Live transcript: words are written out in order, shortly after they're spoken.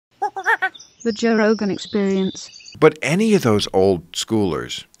The Joe Rogan Experience. But any of those old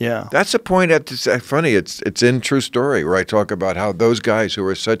schoolers, Yeah. that's a point. It's funny. It's in True Story where I talk about how those guys who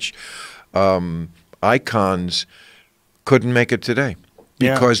are such icons couldn't make it today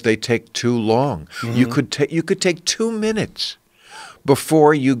because they take too long. You could take 2 minutes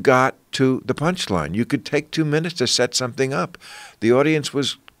before you got to the punchline. You could take 2 minutes to set something up. The audience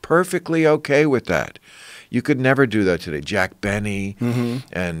was perfectly okay with that. You could never do that today. Jack Benny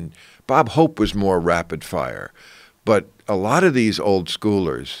and Bob Hope was more rapid fire. But a lot of these old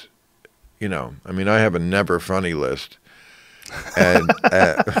schoolers, you know, I mean, I have a never funny list. And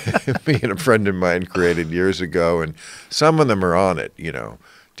me and a friend of mine created years ago, and some of them are on it, you know,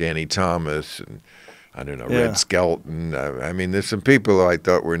 Danny Thomas and I don't know, Red Skelton. I mean, there's some people I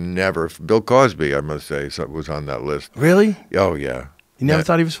thought were never. Bill Cosby, I must say, was on that list. Really? Oh, yeah. You never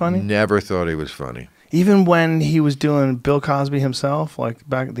thought he was funny? Never thought he was funny. Even when he was doing Bill Cosby himself, like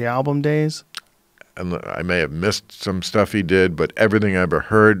back at the album days? And I may have missed some stuff he did, but everything I ever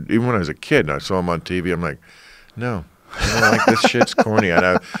heard, even when I was a kid and I saw him on TV, I'm like, no, I don't like this shit's corny.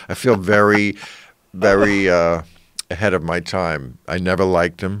 I feel very, very ahead of my time. I never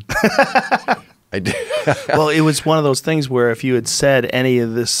liked him. I did. Well, it was one of those things where if you had said any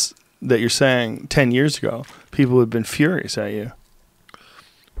of this that you're saying 10 years ago, people would have been furious at you.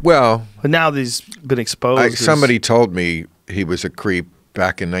 Well, but now he's been exposed. Somebody told me he was a creep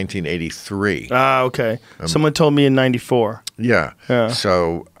back in 1983. Ah, okay. Someone told me in 94. Yeah. Yeah.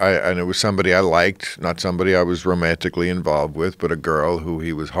 So and it was somebody I liked, not somebody I was romantically involved with, but a girl who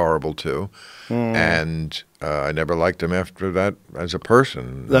he was horrible to. And I never liked him after that as a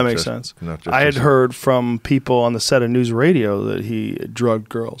person. That makes sense. I had heard from people on the set of news radio that he drugged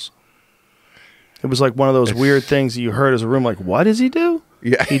girls. It was like one of those weird things that you heard as a room, like, what does he do?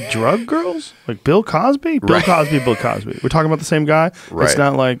 Yeah. He drugged girls? Like Bill Cosby? Bill Cosby, Bill Cosby. We're talking about the same guy? Right. It's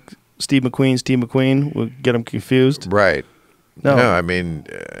not like Steve McQueen. We'll get them confused. Right. No, I mean...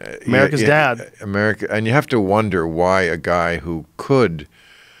 America's dad. And you have to wonder why a guy who could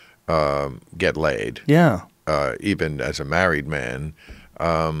get laid, even as a married man,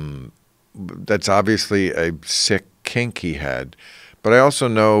 that's obviously a sick kink he had. But I also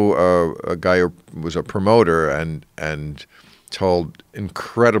know a guy who was a promoter and told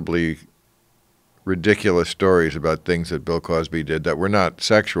incredibly ridiculous stories about things that Bill Cosby did that were not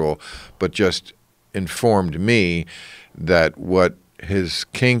sexual, but just informed me that what his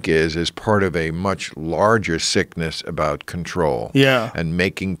kink is part of a much larger sickness about control. Yeah. And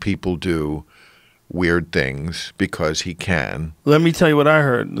making people do weird things because he can. Let me tell you what I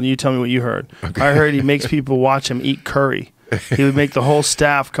heard, and you tell me what you heard. Okay. I heard he makes people watch him eat curry. He would make the whole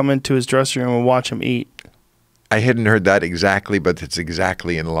staff come into his dressing room and watch him eat. I hadn't heard that exactly, but it's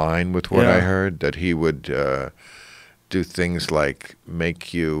exactly in line with what I heard, that he would do things like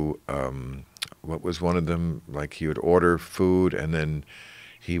make you, what was one of them? Like he would order food and then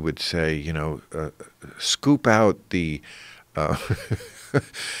he would say, you know, scoop out the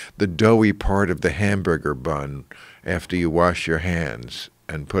the doughy part of the hamburger bun after you wash your hands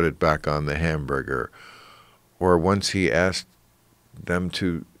and put it back on the hamburger. Or once he asked them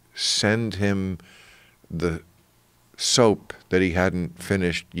to send him the soap that he hadn't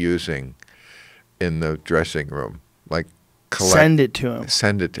finished using in the dressing room. Like send it to him.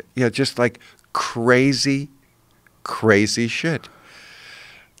 Send it to, yeah, just like crazy, crazy shit.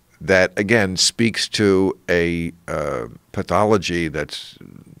 That, again, speaks to a pathology that's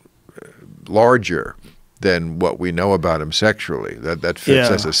larger than what we know about him sexually. That fits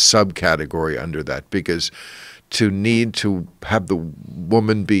as a subcategory under that, because to need to have the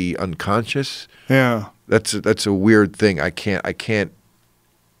woman be unconscious, that's a weird thing. I can't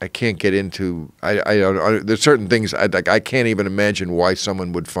get into. There's certain things I can't even imagine why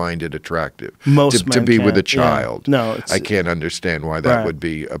someone would find it attractive. Most to be can't. with a child. Yeah. No, I can't understand why that would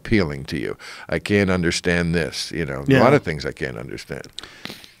be appealing to you. I can't understand this. You know, a lot of things I can't understand.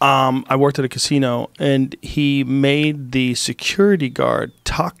 I worked at a casino, and he made the security guard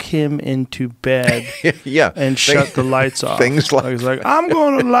tuck him into bed and shut the lights off. Things like he's like, I'm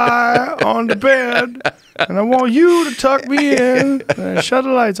going to lie on the bed, and I want you to tuck me in and shut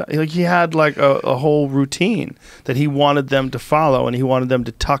the lights off. Like, he had like a whole routine that he wanted them to follow, and he wanted them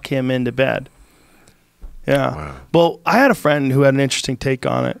to tuck him into bed. Yeah. Wow. Well, I had a friend who had an interesting take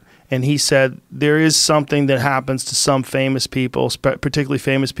on it. And he said there is something that happens to some famous people, particularly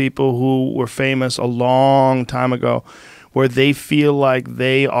famous people who were famous a long time ago, where they feel like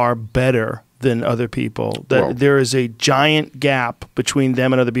they are better than other people. That there is a giant gap between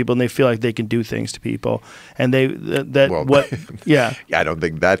them and other people, and they feel like they can do things to people. And yeah. I don't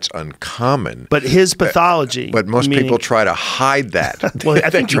think that's uncommon. But his pathology. But most people try to hide that. Well, I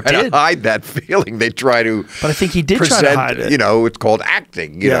think they try to hide that feeling. They try to. But I think he did present, try to hide it. You know, it's called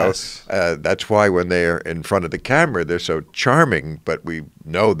acting. You yes. know, that's why when they're in front of the camera, they're so charming. But we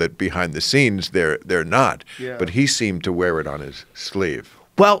know that behind the scenes, they're not. Yeah. But he seemed to wear it on his sleeve.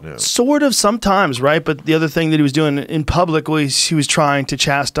 Well, sort of sometimes, right? But the other thing that he was doing in public was he was trying to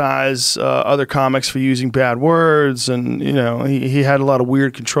chastise other comics for using bad words, and you know he had a lot of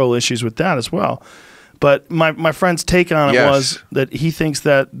weird control issues with that as well. But my friend's take on it was that he thinks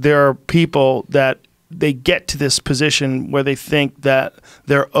that there are people that they get to this position where they think that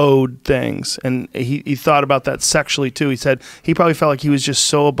they're owed things. And he thought about that sexually too. He said he probably felt like he was just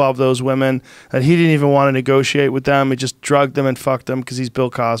so above those women that he didn't even want to negotiate with them. He just drugged them and fucked them because he's Bill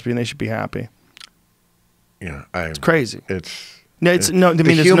Cosby and they should be happy. Yeah, it's crazy. The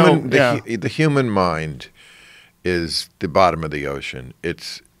human mind is the bottom of the ocean.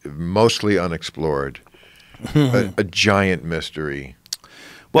 It's mostly unexplored, a giant mystery.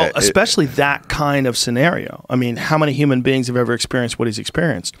 Well, especially that kind of scenario. I mean, how many human beings have ever experienced what he's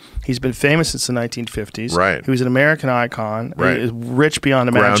experienced? He's been famous since the 1950s. Right. He was an American icon. Right. He is rich beyond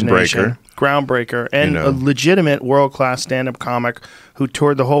imagination. Groundbreaker. And a legitimate world-class stand-up comic who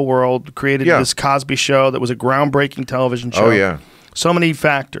toured the whole world, created this Cosby show that was a groundbreaking television show. Oh, yeah. So many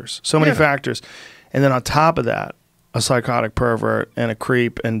factors. So many factors. And then on top of that, a psychotic pervert and a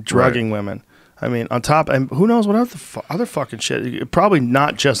creep and drugging women. I mean, on top, and who knows what other fucking shit. Probably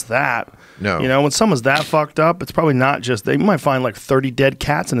not just that. No. You know, when someone's that fucked up, it's probably not just, they might find like 30 dead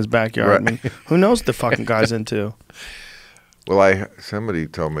cats in his backyard. Right. I mean, who knows what the fucking guy's into? Well, somebody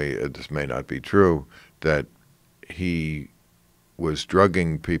told me, this may not be true, that he was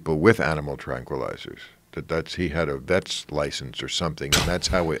drugging people with animal tranquilizers. He had a vet's license or something, and that's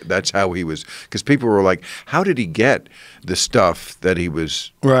how he was. Because people were like, how did he get the stuff that he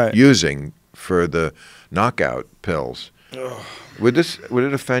was using for the knockout pills? Would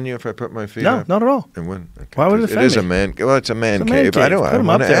it offend you if I put my feet up? No, not at all. And when? Okay. Why would it offend me? It is a man. Well, it's a man cave. I know. Put him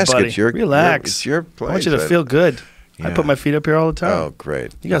up there, buddy. Relax. It's your place. I want you to feel good. I put my feet up here all the time. Oh,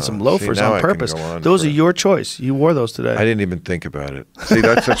 great. You got some loafers on purpose. Those are your choice. You wore those today. I didn't even think about it. See,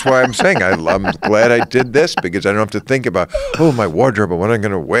 that's why I'm saying I'm glad I did this, because I don't have to think about, my wardrobe, what I'm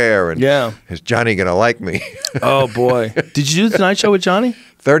going to wear, and is Johnny going to like me? Oh, boy. Did you do the Tonight Show with Johnny?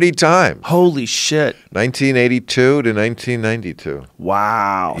 30 times. Holy shit. 1982 to 1992.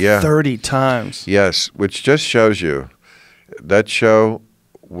 Wow. Yeah. 30 times. Yes, which just shows you that show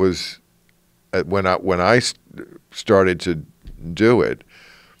was, when I started to do it,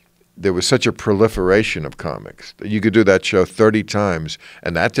 there was such a proliferation of comics that you could do that show 30 times,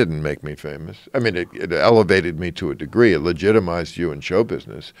 and that didn't make me famous. I mean, it elevated me to a degree. It legitimized you in show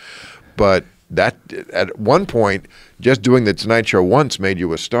business. But that, at one point, just doing the Tonight Show once made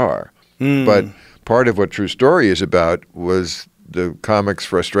you a star. But part of what True Story is about was the comics'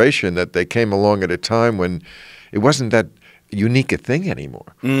 frustration that they came along at a time when it wasn't that unique a thing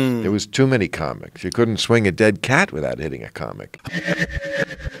anymore. There was too many comics. You couldn't swing a dead cat without hitting a comic.